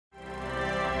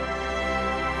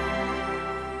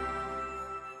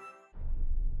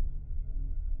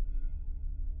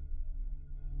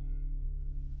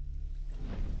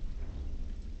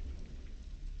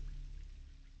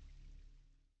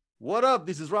What up?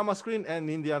 This is Rama Screen, and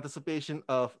in the anticipation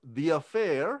of The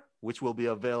Affair, which will be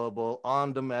available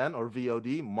on demand or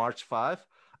VOD March 5,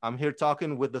 I'm here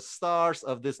talking with the stars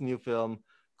of this new film,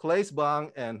 Claes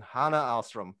and Hanna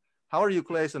Alstrom. How are you,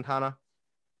 Claes and Hanna?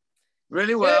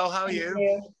 Really Good. well. How are Thank you?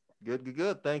 you. Good, good,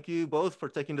 good. Thank you both for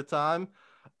taking the time.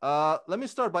 Let me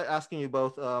start by asking you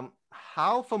both,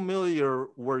 how familiar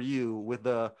were you with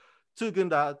the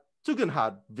Tugendhat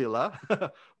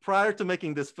villa prior to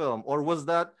making this film? Or was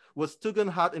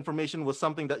Tugendhat information was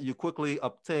something that you quickly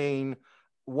obtain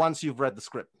once you've read the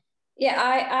script? Yeah,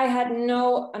 I had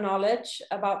no knowledge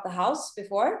about the house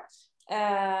before.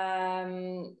 But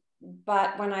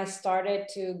when I started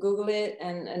to Google it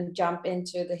and jump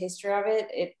into the history of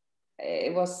it,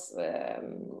 it was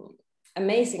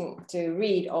amazing to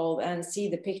read all and see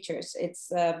the pictures.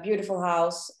 It's a beautiful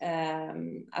house,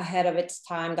 ahead of its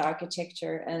time, the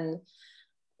architecture, and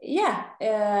yeah,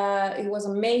 it was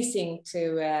amazing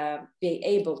to be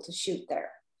able to shoot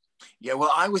there. Yeah,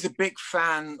 well, I was a big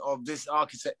fan of this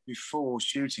architect before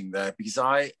shooting there because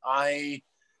I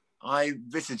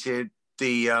visited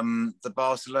the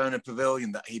Barcelona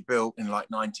pavilion that he built in like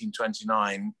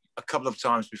 1929 a couple of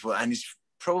times before, and it's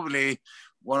probably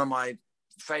one of my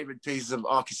favorite pieces of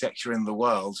architecture in the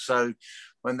world. So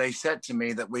when they said to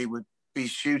me that we would be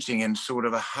shooting in sort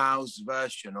of a house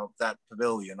version of that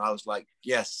pavilion, I was like,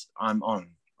 yes, I'm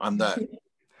there.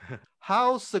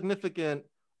 How significant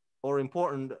or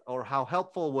important or how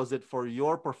helpful was it for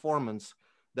your performance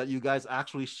that you guys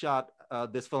actually shot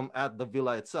this film at the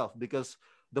villa itself? Because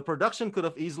the production could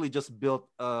have easily just built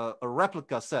a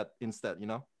replica set instead, you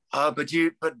know? But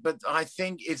I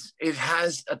think it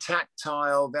has a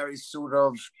tactile, very sort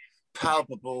of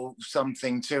palpable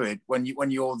something to it when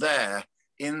you're there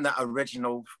in that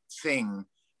original thing.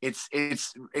 It's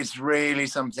really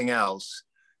something else,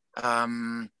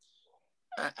 and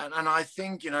I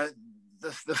think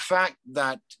the fact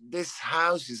that this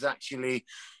house is actually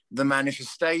the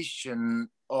manifestation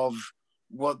of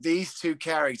what these two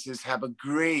characters have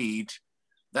agreed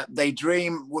that they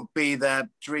dream would be their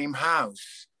dream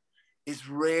house is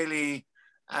really,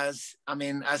 as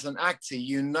an actor,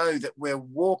 that we're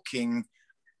walking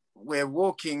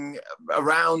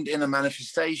around in a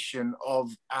manifestation of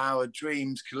our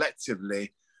dreams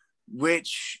collectively,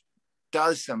 which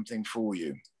does something for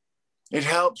you. It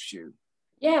helps you.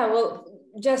 Yeah, well,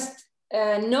 just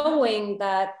knowing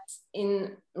that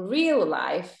in real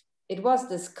life, it was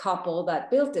this couple that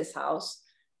built this house,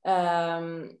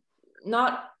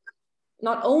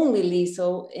 not only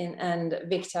Liesel and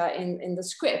Viktor in the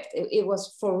script, it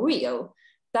was for real.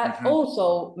 That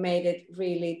also made it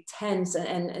really tense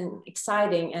and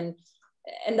exciting, and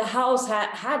the house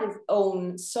had its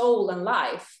own soul and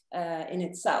life in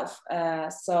itself.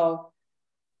 So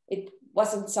it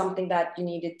wasn't something that you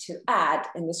needed to add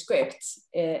in the script.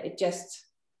 It just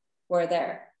were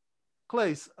there.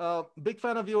 Claes, big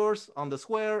fan of yours on The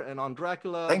Square and on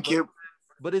Dracula. Thank you.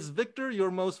 But is Viktor your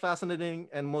most fascinating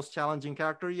and most challenging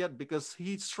character yet? Because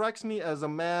he strikes me as a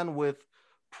man with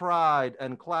pride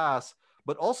and class,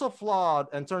 but also flawed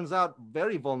and turns out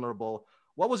very vulnerable.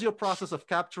 What was your process of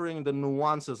capturing the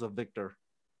nuances of Viktor?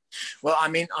 Well,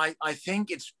 I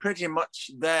think it's pretty much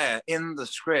there in the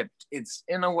script. It's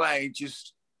in a way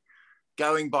just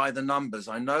going by the numbers.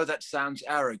 I know that sounds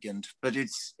arrogant, but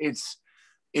it's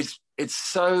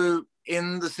so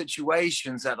in the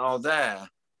situations that are there.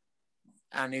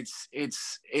 And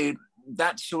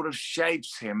that sort of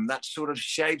shapes him. That sort of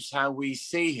shapes how we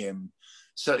see him.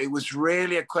 So it was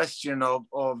really a question of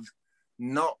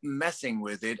not messing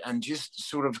with it and just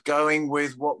sort of going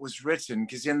with what was written.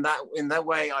 Because in that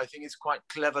way, I think it's quite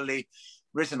cleverly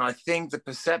written. I think the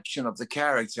perception of the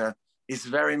character is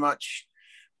very much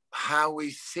how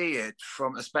we see it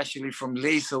especially from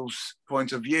Liesel's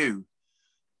point of view.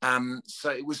 So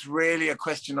it was really a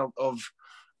question of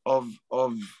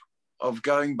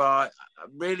going by,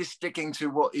 really sticking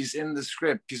to what is in the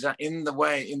script, because in that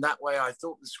way, I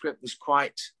thought the script was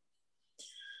quite.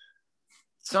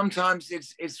 Sometimes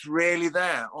it's really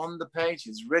there on the page,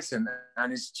 it's written,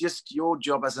 and it's just your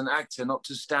job as an actor not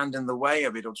to stand in the way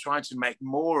of it or try to make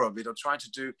more of it or try to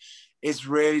do. It's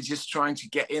really just trying to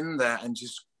get in there and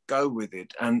just go with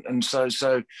it, and so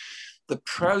the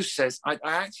process. I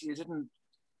actually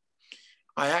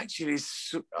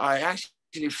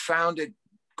found it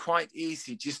quite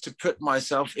easy just to put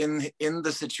myself in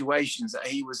the situations that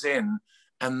he was in,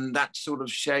 and that sort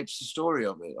of shapes the story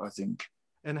of it, I think.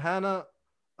 And Hannah,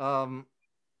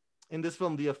 in this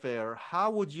film, The Affair, how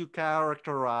would you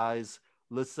characterize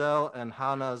Liesel and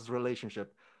Hannah's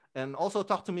relationship? And also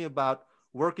talk to me about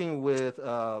working with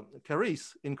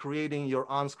Claes in creating your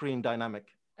on-screen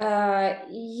dynamic.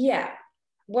 Yeah.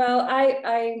 Well,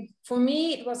 for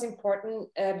me, it was important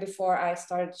before I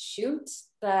started to shoot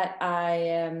that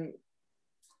I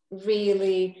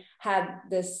really had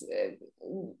this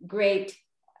great,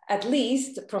 at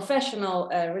least professional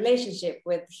relationship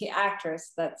with the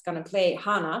actress that's going to play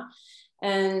Hana.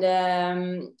 And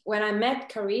when I met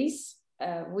Claes,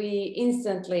 we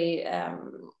instantly, I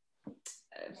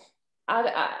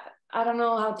don't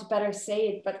know how to better say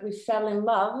it, but we fell in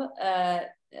love.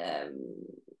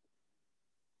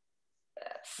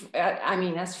 I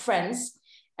mean, as friends,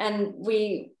 and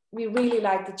we really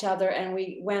liked each other, and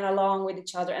we went along with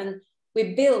each other, and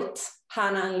we built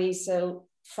Hanna and Liesel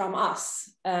from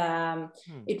us.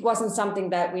 It wasn't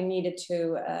something that we needed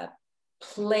to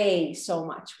play so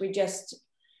much. We just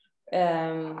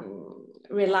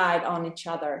relied on each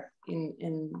other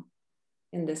in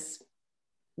this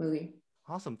movie.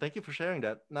 Awesome. Thank you for sharing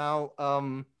that. Now,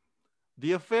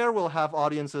 The Affair will have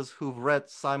audiences who've read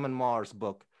Simon Marr's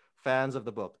book, fans of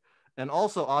the book, and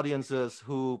also audiences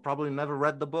who probably never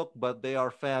read the book, but they are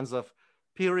fans of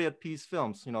period piece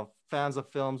films, fans of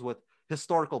films with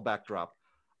historical backdrop.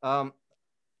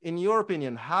 In your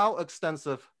opinion, how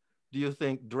extensive do you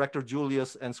think director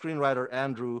Julius and screenwriter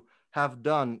Andrew have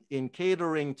done in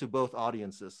catering to both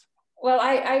audiences? Well,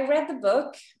 I read the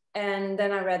book and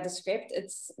then I read the script.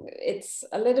 It's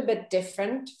a little bit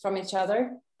different from each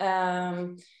other.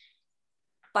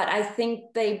 But I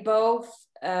think they both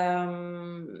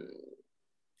have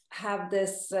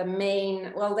this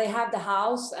they have the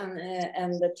house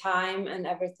and the time and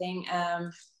everything.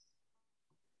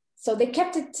 So they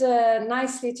kept it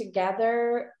nicely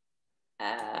together.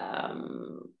 I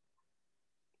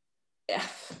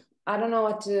don't know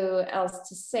what else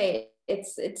to say.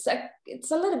 It's a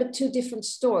little bit two different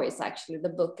stories, actually, the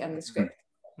book and the script.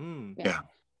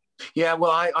 Yeah.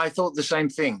 Well, I thought the same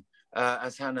thing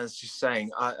as Hannah's just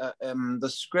saying. The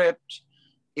script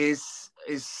is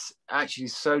actually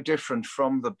so different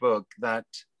from the book that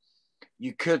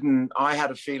I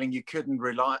had a feeling you couldn't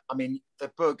rely. I mean,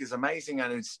 the book is amazing,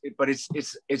 and it's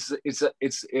its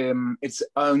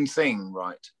own thing,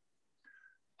 right?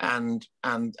 And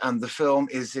the film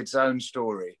is its own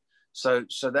story. So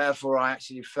therefore, I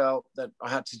actually felt that I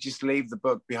had to just leave the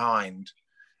book behind.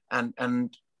 And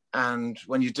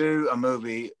when you do a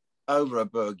movie over a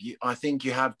book, I think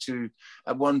you have to,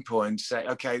 at one point, say,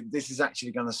 okay, this is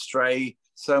actually going to stray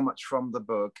so much from the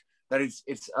book that it's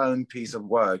its own piece of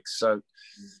work. So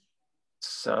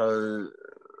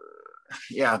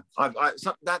yeah,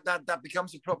 that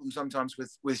becomes a problem sometimes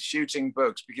with shooting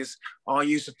books, because are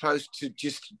you supposed to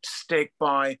just stick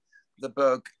by the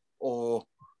book, or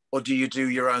do you do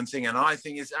your own thing? And I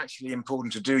think it's actually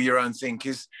important to do your own thing,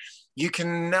 because you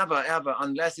can never, ever,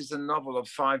 unless it's a novel of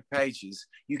 5 pages,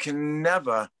 you can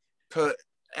never put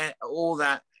all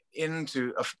that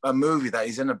into a movie that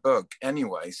is in a book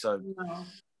anyway. So.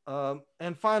 No.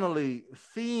 And finally,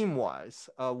 theme-wise,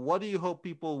 what do you hope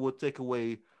people would take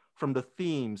away from the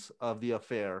themes of The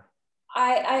Affair?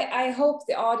 I hope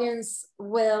the audience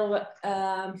will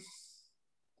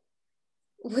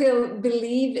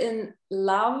believe in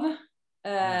love,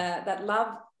 that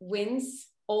love wins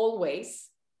always,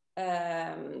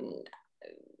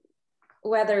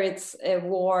 whether it's a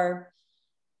war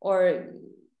or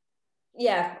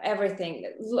everything.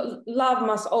 Love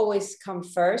must always come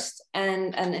first,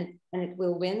 and it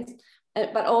will win.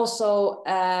 But also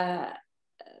that,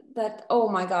 oh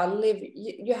my God,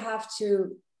 you have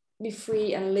to be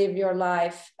free and live your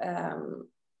life,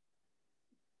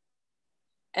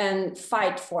 and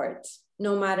fight for it,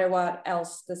 no matter what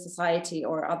else the society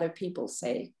or other people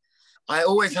say. I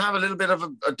always have a little bit of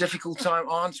a difficult time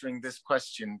answering this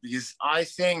question, because I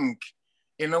think,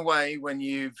 in a way, when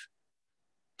you've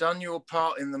done your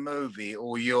part in the movie,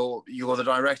 or you're the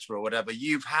director or whatever,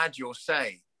 you've had your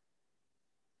say.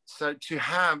 So to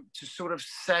sort of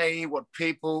say what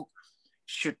people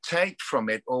should take from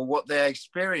it, or what their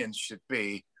experience should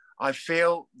be, I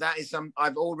feel that is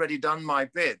I've already done my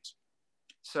bit.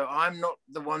 So I'm not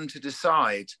the one to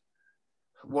decide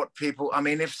what people, I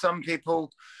mean, if some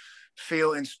people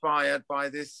feel inspired by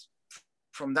this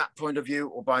from that point of view,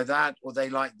 or by that, or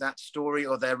they like that story,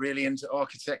 or they're really into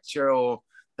architecture, or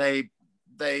they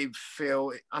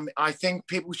feel, I mean, I think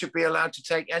people should be allowed to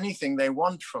take anything they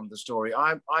want from the story.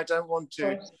 I don't want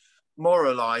to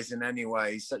moralize in any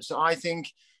way. So I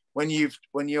think when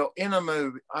you're in a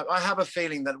movie, I have a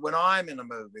feeling that when I'm in a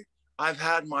movie, I've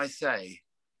had my say,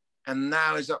 and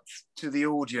now it's up to the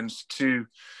audience to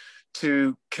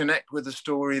connect with the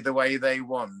story the way they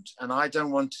want. And I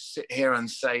don't want to sit here and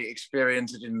say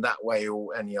experience it in that way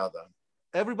or any other.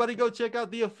 Everybody go check out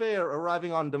The Affair,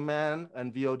 arriving on demand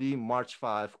and VOD March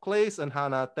 5. Claes and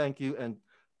Hana, thank you and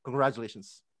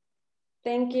congratulations.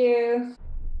 Thank you.